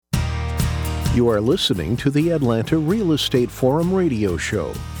You are listening to the Atlanta Real Estate Forum radio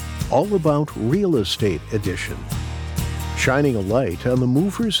show, all about real estate edition, shining a light on the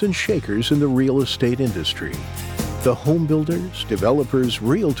movers and shakers in the real estate industry, the home builders, developers,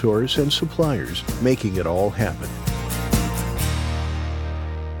 realtors, and suppliers making it all happen.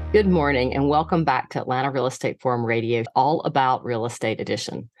 Good morning and welcome back to Atlanta Real Estate Forum Radio, all about real estate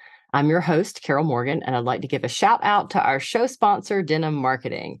edition. I'm your host, Carol Morgan, and I'd like to give a shout out to our show sponsor, Denim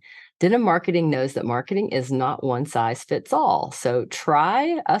Marketing. Denim Marketing knows that marketing is not one size fits all. So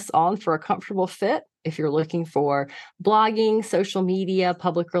try us on for a comfortable fit if you're looking for blogging, social media,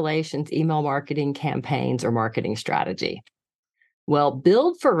 public relations, email marketing, campaigns, or marketing strategy. Well,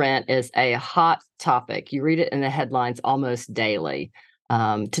 build for rent is a hot topic. You read it in the headlines almost daily.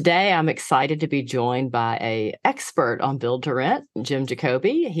 Today, I'm excited to be joined by an expert on build to rent, Jim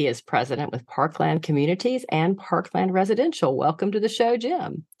Jacoby. He is president with Parkland Communities and Parkland Residential. Welcome to the show,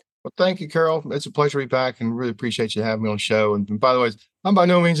 Jim. Well, thank you, Carol. It's a pleasure to be back and really appreciate you having me on the show. And by the way, I'm by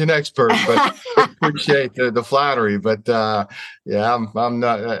no means an expert, but I appreciate the flattery. But I'm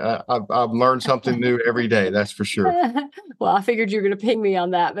not. I've learned something new every day. That's for sure. Well, I figured you were going to ping me on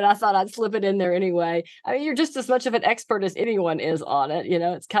that, but I thought I'd slip it in there anyway. I mean, you're just as much of an expert as anyone is on it. You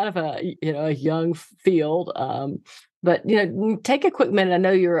know, it's kind of a young field. But, take a quick minute. I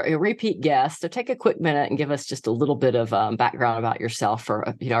know you're a repeat guest, so take a quick minute and give us just a little bit of background about yourself for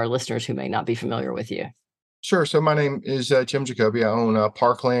our listeners who may not be familiar with you. Sure. So my name is Jim Jacoby. I own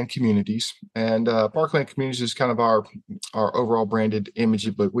Parkland Communities, and Parkland Communities is kind of our overall branded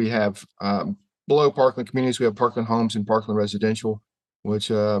image. But we have below Parkland Communities, we have Parkland Homes and Parkland Residential, which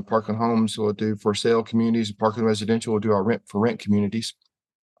Parkland Homes will do for sale communities, and Parkland Residential will do our rent for rent communities.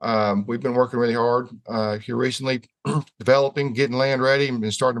 We've been working really hard here recently, developing, getting land ready,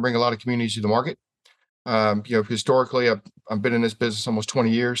 and starting to bring a lot of communities to the market. Historically, I've been in this business almost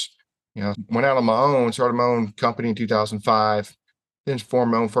 20 years. Went out on my own, started my own company in 2005, then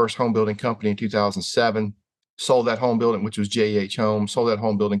formed my own first home building company in 2007. Sold that home building, which was JH Homes, sold that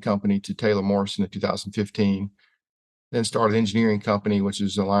home building company to Taylor Morrison in 2015. Then started an engineering company, which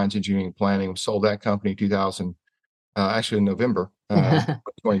is Alliance Engineering and Planning. Sold that company in in November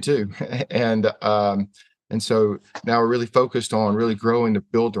 22. And so now we're really focused on really growing the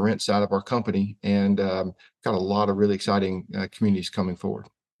build to rent side of our company, and got a lot of really exciting communities coming forward.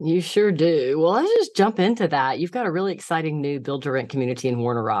 You sure do. Well, let's just jump into that. You've got a really exciting new build to rent community in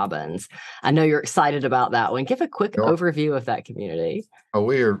Warner Robins. I know you're excited about that one. Give a quick overview of that community. Oh,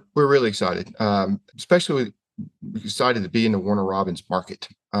 we're really excited, especially excited to be in the Warner Robins market.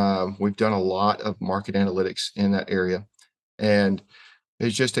 We've done a lot of market analytics in that area, and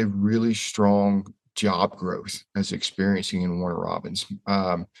there's just a really strong job growth that's experiencing in Warner Robins.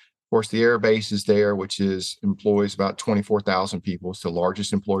 Of course, the air base is there, which employs about 24,000 people. It's the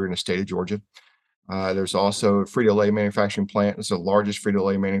largest employer in the state of Georgia. There's also a Frito-Lay manufacturing plant. It's the largest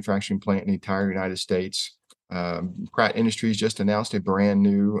Frito-Lay manufacturing plant in the entire United States. Pratt Industries just announced a brand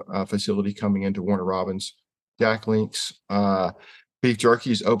new facility coming into Warner Robins. Jack Link's Beef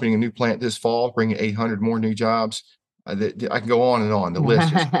Jerky is opening a new plant this fall, bringing 800 more new jobs. I can go on and on. The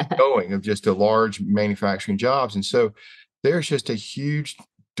list is going of just the large manufacturing jobs. And so there's just a huge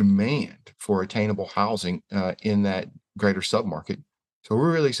demand for attainable housing in that greater submarket. So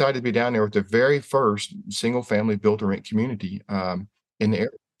we're really excited to be down there with the very first single family build to rent community in the area.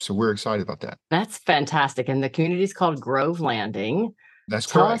 So we're excited about that. That's fantastic. And the community is called Grove Landing. That's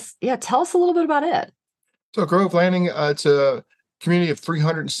correct. Tell us a little bit about it. So Grove Landing, it's a community of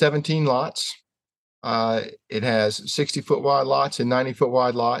 317 lots. It has 60-foot wide lots and 90-foot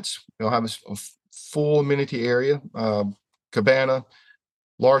wide lots. It'll have a full amenity area, cabana,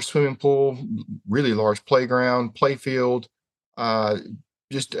 large swimming pool, really large playground, playfield,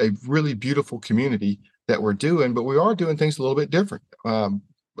 just a really beautiful community that we're doing, but we are doing things a little bit different.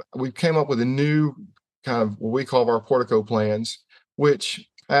 We came up with a new kind of what we call our portico plans, which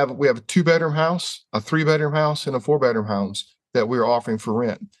we have a 2-bedroom house, a 3-bedroom house, and a 4-bedroom house that we're offering for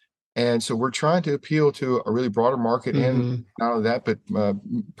rent. And so we're trying to appeal to a really broader market, and not only that, but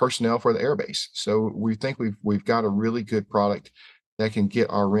personnel for the airbase. So we think we've got a really good product that can get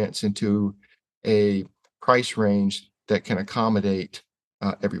our rents into a price range that can accommodate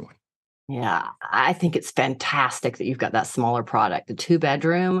everyone. Yeah, I think it's fantastic that you've got that smaller product, the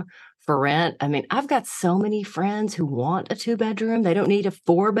 2-bedroom for rent. I mean, I've got so many friends who want a 2-bedroom. They don't need a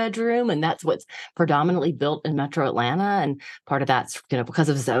 4-bedroom. And that's what's predominantly built in Metro Atlanta. And part of that's, because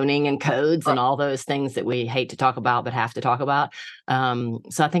of zoning and codes and all those things that we hate to talk about, but have to talk about.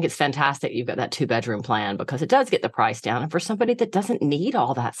 So I think it's fantastic you've got that 2-bedroom plan, because it does get the price down. And for somebody that doesn't need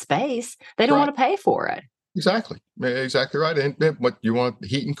all that space, they don't want to pay for it. Exactly right. And what you want to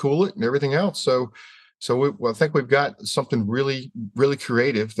heat and cool it and everything else. Well, I think we've got something really, really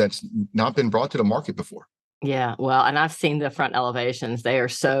creative that's not been brought to the market before. Yeah, well, and I've seen the front elevations. They are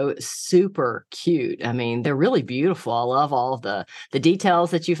so super cute. I mean, they're really beautiful. I love all of the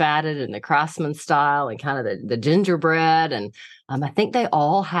details that you've added and the craftsman style and kind of the gingerbread. And I think they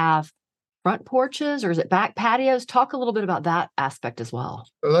all have front porches, or is it back patios? Talk a little bit about that aspect as well.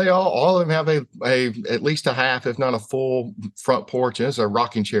 They all of them have a at least a half, if not a full front porch. And it's a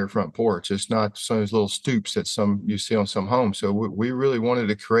rocking chair front porch. It's not some of those little stoops that some you see on some homes. So we really wanted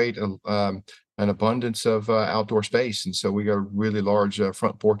to create an abundance of outdoor space, and so we got really large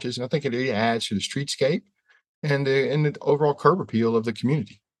front porches. And I think it really adds to the streetscape and the overall curb appeal of the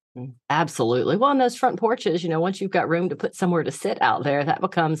community. Absolutely. Well, on those front porches, once you've got room to put somewhere to sit out there, that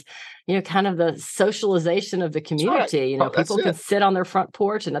becomes, kind of the socialization of the That's right. community. Oh, that's People can it. sit on their front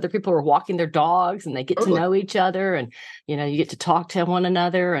porch and other people are walking their dogs and they get to Totally. know each other and, you get to talk to one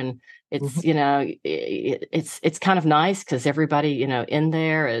another. And it's, Mhm. it's kind of nice because everybody, in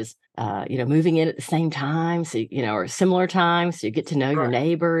there is, moving in at the same time. So, or similar times. So you get to know your Right.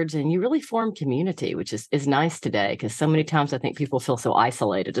 neighbors and you really form community, which is nice today. Cause so many times I think people feel so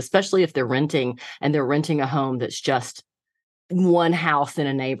isolated, especially if they're renting and they're renting a home that's just one house in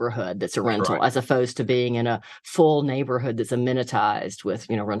a neighborhood that's a That's rental, right. as opposed to being in a full neighborhood that's amenitized with,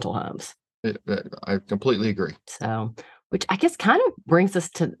 rental homes. I completely agree. So, which I guess kind of brings us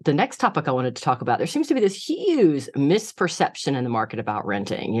to the next topic I wanted to talk about. There seems to be this huge misperception in the market about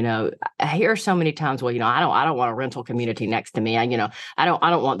renting. I hear so many times, well, I don't want a rental community next to me. I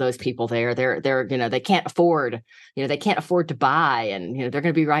don't want those people there. They're, they can't afford, they can't afford to buy, and they're going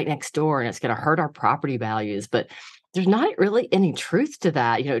to be right next door, and it's going to hurt our property values. But there's not really any truth to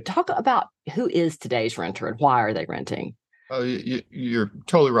that. Talk about who is today's renter and why are they renting? Oh, you're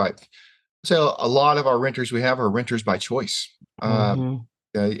totally right. So a lot of our renters we have are renters by choice. Um,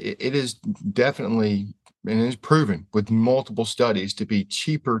 Hmm. it is definitely and it is proven with multiple studies to be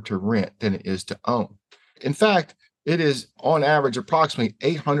cheaper to rent than it is to own. In fact, it is on average approximately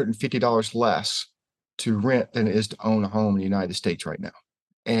 $850 less to rent than it is to own a home in the United States right now.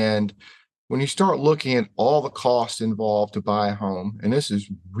 And when you start looking at all the costs involved to buy a home, and this is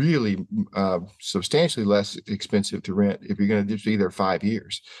really substantially less expensive to rent if you're going to just be there 5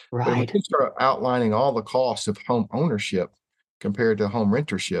 years. But when Right. you start outlining all the costs of home ownership compared to home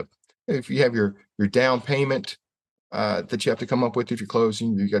rentership, if you have your down payment that you have to come up with if you're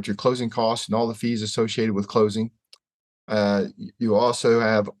closing, you got your closing costs and all the fees associated with closing. You also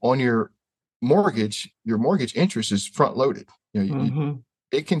have on your mortgage interest is front loaded. Hmm.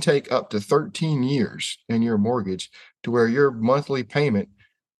 It can take up to 13 years in your mortgage to where your monthly payment,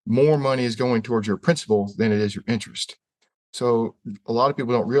 more money is going towards your principal than it is your interest. So a lot of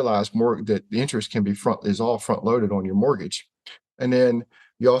people don't realize more that the interest can be all front loaded on your mortgage. And then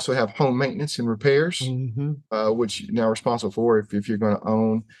you also have home maintenance and repairs, Hmm. which you're now responsible for if you're going to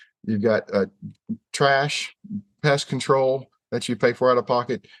own. You've got trash, pest control that you pay for out of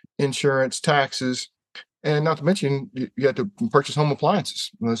pocket, insurance, taxes, and not to mention, you have to purchase home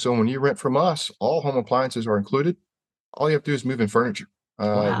appliances. So when you rent from us, all home appliances are included. All you have to do is move in furniture. Which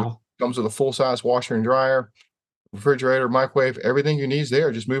Wow. comes with a full size washer and dryer, refrigerator, microwave, everything you need is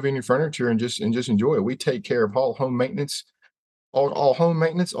there. Just move in your furniture and just enjoy it. We take care of all home maintenance, all home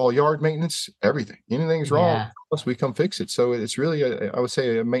maintenance, all yard maintenance, everything. Anything's wrong, Yeah. plus we come fix it. So it's really I would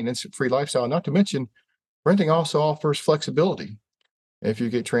say a maintenance free lifestyle. Not to mention, renting also offers flexibility. If you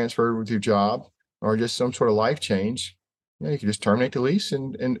get transferred with your job or just some sort of life change, you can just terminate the lease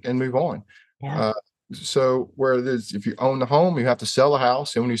and move on. Yeah. Uh, so where it is, if you own the home, you have to sell the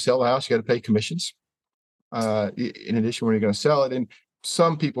house, and when you sell the house, you got to pay commissions. In addition, when you're going to sell it, and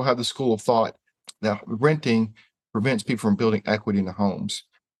some people have the school of thought that renting prevents people from building equity in the homes.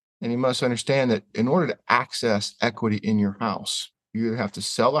 And you must understand that in order to access equity in your house, you either have to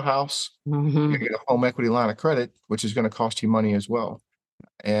sell the house, you Hmm. get a home equity line of credit, which is going to cost you money as well.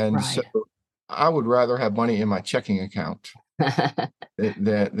 And so Right. I would rather have money in my checking account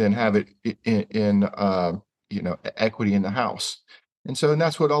than have it in equity in the house. And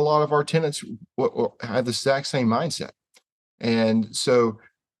that's what a lot of our tenants have the exact same mindset. And so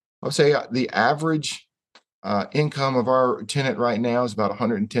I would say the average income of our tenant right now is about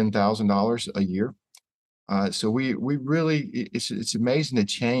 $110,000 a year. So we really it's amazing the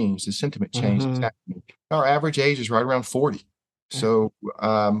sentiment change that's Hmm. happening. Our average age is right around 40. So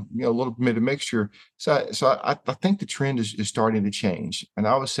a little bit of mixture. So I think the trend is starting to change. And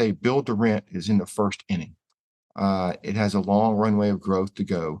I would say build to rent is in the first inning. It has a long runway of growth to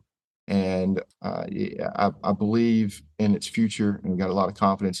go. And yeah, I believe in its future, and we've got a lot of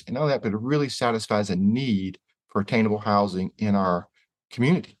confidence. And not only that, but it really satisfies a need for attainable housing in our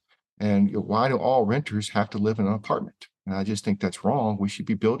community. And why do all renters have to live in an apartment? And I just think that's wrong. We should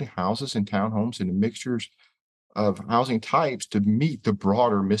be building houses and townhomes and mixtures of housing types to meet the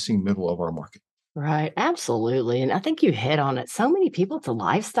broader missing middle of our market. Right, absolutely. And I think you hit on it. So many people, it's a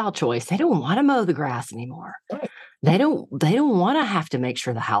lifestyle choice. They don't want to mow the grass anymore. Right. They don't want to have to make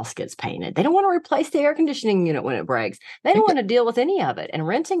sure the house gets painted. They don't want to replace the air conditioning unit when it breaks. They don't want to deal with any of it. And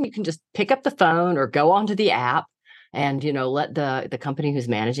renting, you can just pick up the phone or go onto the app and let the company who's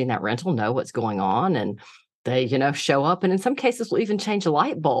managing that rental know what's going on, and they show up, and in some cases will even change the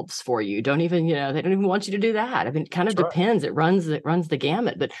light bulbs for you. Don't even they don't even want you to do that. I mean, it kind of That's right. depends. It runs the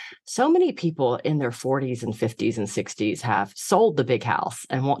gamut. But so many people in their 40s and 50s and 60s have sold the big house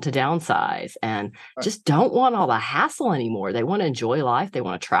and want to downsize and Right. just don't want all the hassle anymore. They want to enjoy life. They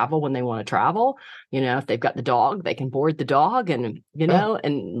want to travel when they want to travel. If they've got the dog, they can board the dog and Yeah,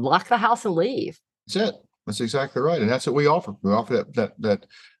 and lock the house and leave. that's it. That's exactly right. And that's what we offer. We offer that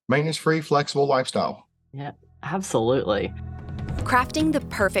maintenance-free, flexible lifestyle. Yeah, absolutely. Crafting the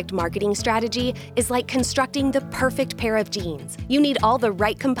perfect marketing strategy is like constructing the perfect pair of jeans. You need all the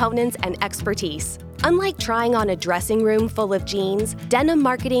right components and expertise. Unlike trying on a dressing room full of jeans, denim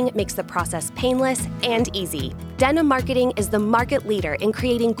marketing makes the process painless and easy. Denim marketing is the market leader in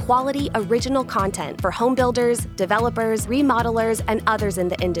creating quality, original content for home builders, developers, remodelers, and others in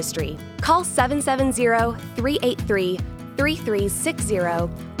the industry. Call 770-383-3360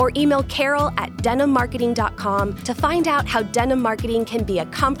 or email carol@denimmarketing.com to find out how denim marketing can be a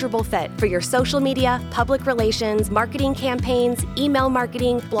comfortable fit for your social media, public relations, marketing campaigns, email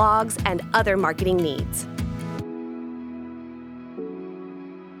marketing, blogs, and other marketing needs.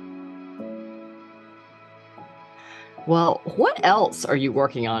 Well, what else are you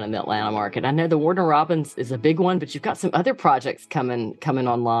working on in the Atlanta market? I know the Warner Robins is a big one, but you've got some other projects coming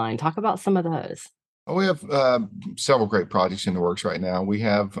online. Talk about some of those. We have several great projects in the works right now. We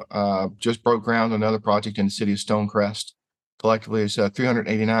have just broke ground on another project in the city of Stonecrest. Collectively, it's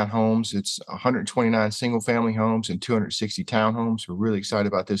 389 homes. It's 129 single-family homes and 260 townhomes. We're really excited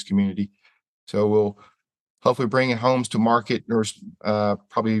about this community. So we'll hopefully bring homes to market or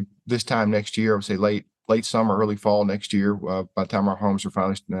probably this time next year. I would say late summer, early fall next year. By the time our homes are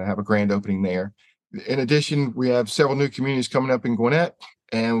finally have a grand opening there. In addition, we have several new communities coming up in Gwinnett,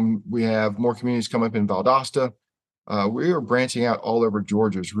 and we have more communities coming up in Valdosta. We are branching out all over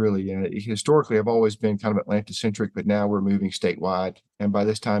Georgia. Really, historically, I've always been kind of Atlanta-centric, but now we're moving statewide. And by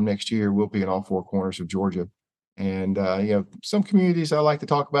this time next year, we'll be in all four corners of Georgia. And some communities I like to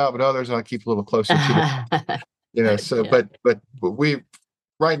talk about, but others I keep a little closer to the, So, Yeah. but we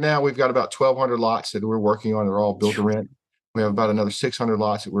right now we've got about 1,200 lots that we're working on. They're all built to rent. We have about another 600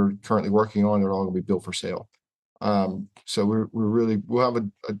 lots that we're currently working on. They're all going to be built for sale. So we'll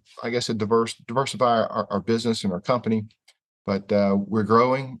have diversify our business and our company, but we're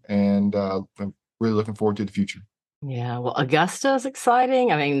growing, and I'm really looking forward to the future. Yeah, well, Augusta is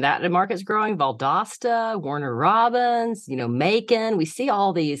exciting. I mean, that market's growing. Valdosta, Warner Robins, Macon. We see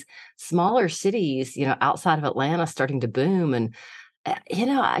all these smaller cities, outside of Atlanta starting to boom. And,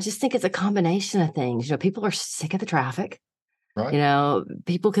 I just think it's a combination of things. People are sick of the traffic. Right.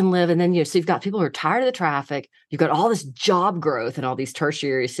 People can live, and then so you've got people who are tired of the traffic. You've got all this job growth in all these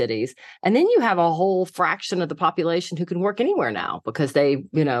tertiary cities, and then you have a whole fraction of the population who can work anywhere now because they,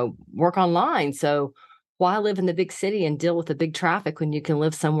 work online. So why live in the big city and deal with the big traffic when you can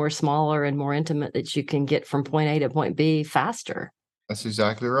live somewhere smaller and more intimate that you can get from point A to point B faster? That's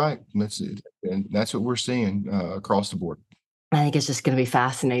exactly right. That's what we're seeing across the board. I think it's just going to be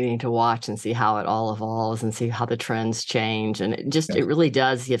fascinating to watch and see how it all evolves and see how the trends change. And Yes. it really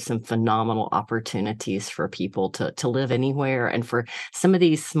does give some phenomenal opportunities for people to live anywhere. And for some of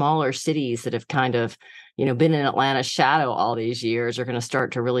these smaller cities that have kind of, been in Atlanta's shadow all these years are going to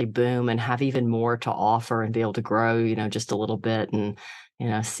start to really boom and have even more to offer and be able to grow, just a little bit and,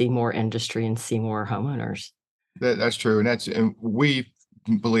 see more industry and see more homeowners. That's true. And we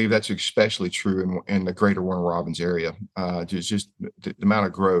believe that's especially true in the greater Warner Robins area. Just the amount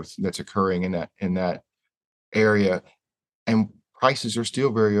of growth that's occurring in that area, and prices are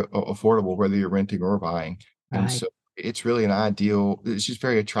still very affordable, whether you're renting or buying. And Right. so it's really it's just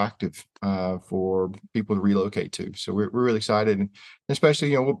very attractive for people to relocate to. So we're really excited, and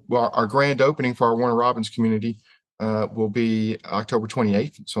especially, our grand opening for our Warner Robins community will be October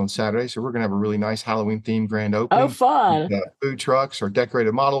 28th. So on Saturday. So we're going to have a really nice Halloween themed grand Oh, opening. fun. Food trucks, our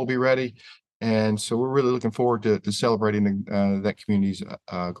decorated model will be ready. And so we're really looking forward to celebrating that community's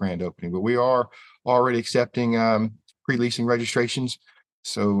grand opening. But we are already accepting pre-leasing registrations.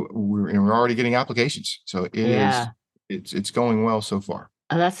 So we're already getting applications. So it's going well so far.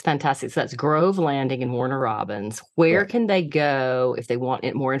 Oh, that's fantastic. So that's Grove Landing in Warner Robins. Where can they go if they want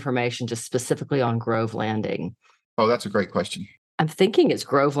more information just specifically on Grove Landing? Oh, that's a great question. I'm thinking it's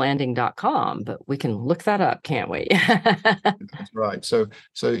grovelanding.com, but we can look that up, can't we? That's right. So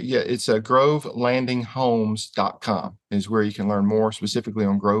yeah, it's grovelandinghomes.com is where you can learn more specifically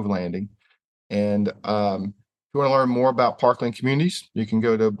on Grove Landing. And if you want to learn more about Parkland Communities, you can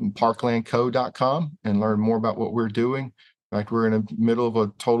go to parklandco.com and learn more about what we're doing. In fact, we're in the middle of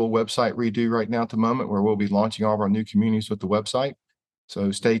a total website redo right now at the moment where we'll be launching all of our new communities with the website.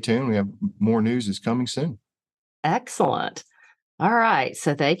 So stay tuned. We have more news is coming soon. Excellent. All right.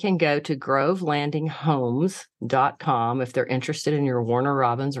 So they can go to grovelandinghomes.com if they're interested in your Warner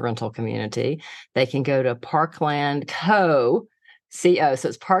Robins rental community. They can go to Parkland Co. So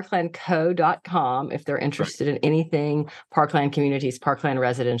it's parklandco.com if they're interested in anything Parkland Communities, Parkland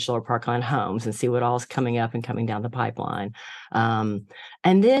Residential, or Parkland Homes, and see what all is coming up and coming down the pipeline. And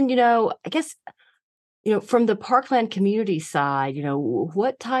then, I guess, from the Parkland community side,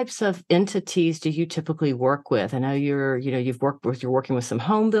 what types of entities do you typically work with? I know you're working with some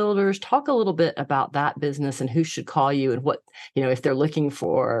home builders. Talk a little bit about that business and who should call you and what, if they're looking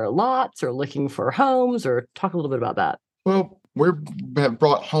for lots or looking for homes, or talk a little bit about that. Well, we have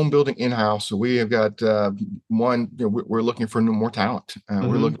brought home building in-house. So we have got we're looking for more talent.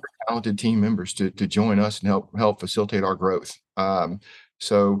 We're looking for talented team members to join us and help facilitate our growth.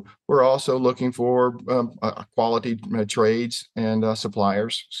 So we're also looking for quality trades and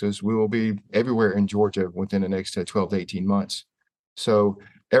suppliers, since we will be everywhere in Georgia within the next 12 to 18 months. So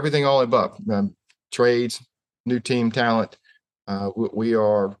everything all above, trades, new team talent. We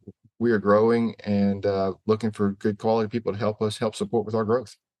are growing and looking for good quality people to help support with our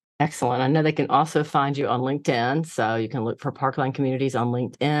growth. Excellent. I know they can also find you on LinkedIn. So you can look for Parkland Communities on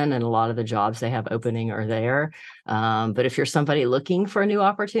LinkedIn, and a lot of the jobs they have opening are there. But if you're somebody looking for a new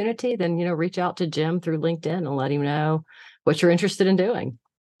opportunity, then, reach out to Jim through LinkedIn and let him know what you're interested in doing.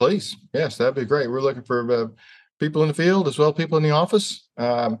 Please. Yes, that'd be great. We're looking for people in the field as well as people in the office.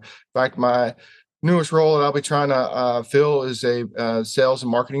 In fact, my newest role that I'll be trying to fill is a sales and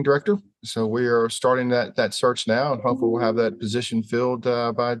marketing director. So we are starting that search now, and hopefully we'll have that position filled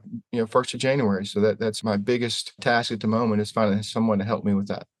by 1st of January. So that's my biggest task at the moment, is finding someone to help me with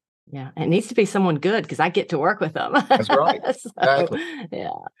that. Yeah, it needs to be someone good because I get to work with them. That's right. Exactly. Yeah,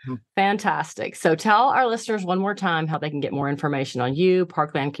 fantastic. So tell our listeners one more time how they can get more information on you,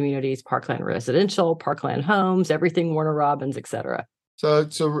 Parkland Communities, Parkland Residential, Parkland Homes, everything Warner Robins, etc. So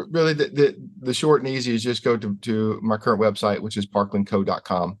really the short and easy is just go to my current website, which is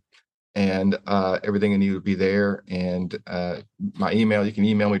parklandco.com. And everything I need would be there. And my email, you can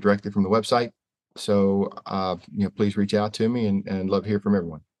email me directly from the website. So, please reach out to me and love to hear from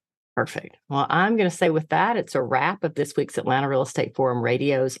everyone. Perfect. Well, I'm going to say with that, it's a wrap of this week's Atlanta Real Estate Forum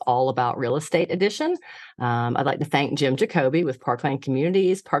Radio's All About Real Estate edition. I'd like to thank Jim Jacoby with Parkland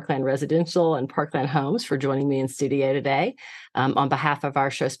Communities, Parkland Residential, and Parkland Homes for joining me in studio today. On behalf of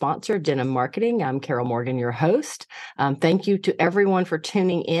our show sponsor, Denim Marketing, I'm Carol Morgan, your host. Thank you to everyone for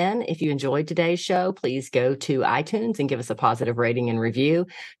tuning in. If you enjoyed today's show, please go to iTunes and give us a positive rating and review.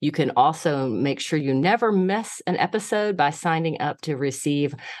 You can also make sure you never miss an episode by signing up to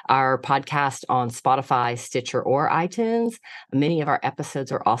receive our podcast on Spotify, Stitcher, or iTunes. Many of our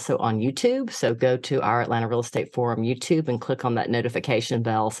episodes are also on YouTube. So go to our Atlanta Real Estate Forum YouTube and click on that notification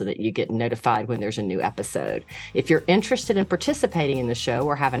bell so that you get notified when there's a new episode. If you're interested in participating in the show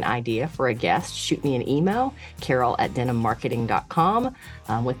or have an idea for a guest, shoot me an email, carol@denimmarketing.com.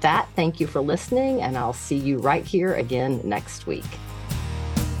 With that, thank you for listening, and I'll see you right here again next week.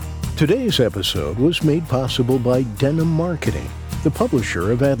 Today's episode was made possible by Denim Marketing, the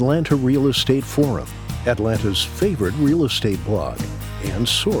publisher of Atlanta Real Estate Forum, Atlanta's favorite real estate blog, and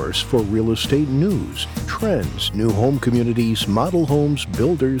source for real estate news, trends, new home communities, model homes,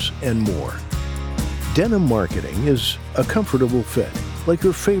 builders, and more. Denim Marketing is a comfortable fit, like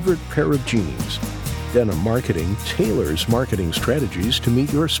your favorite pair of jeans. Denim Marketing tailors marketing strategies to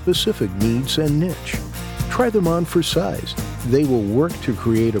meet your specific needs and niche. Try them on for size. They will work to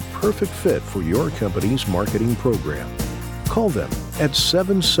create a perfect fit for your company's marketing program. Call them at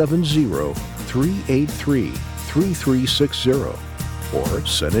 770-383-3360 or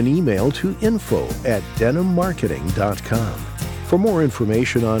send an email to info@denimmarketing.com. For more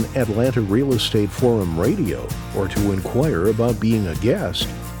information on Atlanta Real Estate Forum Radio or to inquire about being a guest,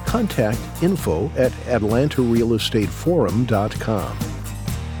 contact info@atlantarealestateforum.com.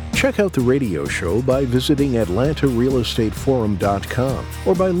 Check out the radio show by visiting atlantarealestateforum.com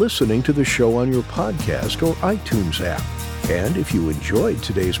or by listening to the show on your podcast or iTunes app. And if you enjoyed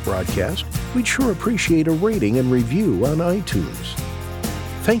today's broadcast, we'd sure appreciate a rating and review on iTunes.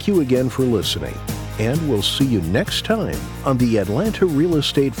 Thank you again for listening, and we'll see you next time on the Atlanta Real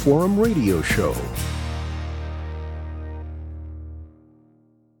Estate Forum Radio Show.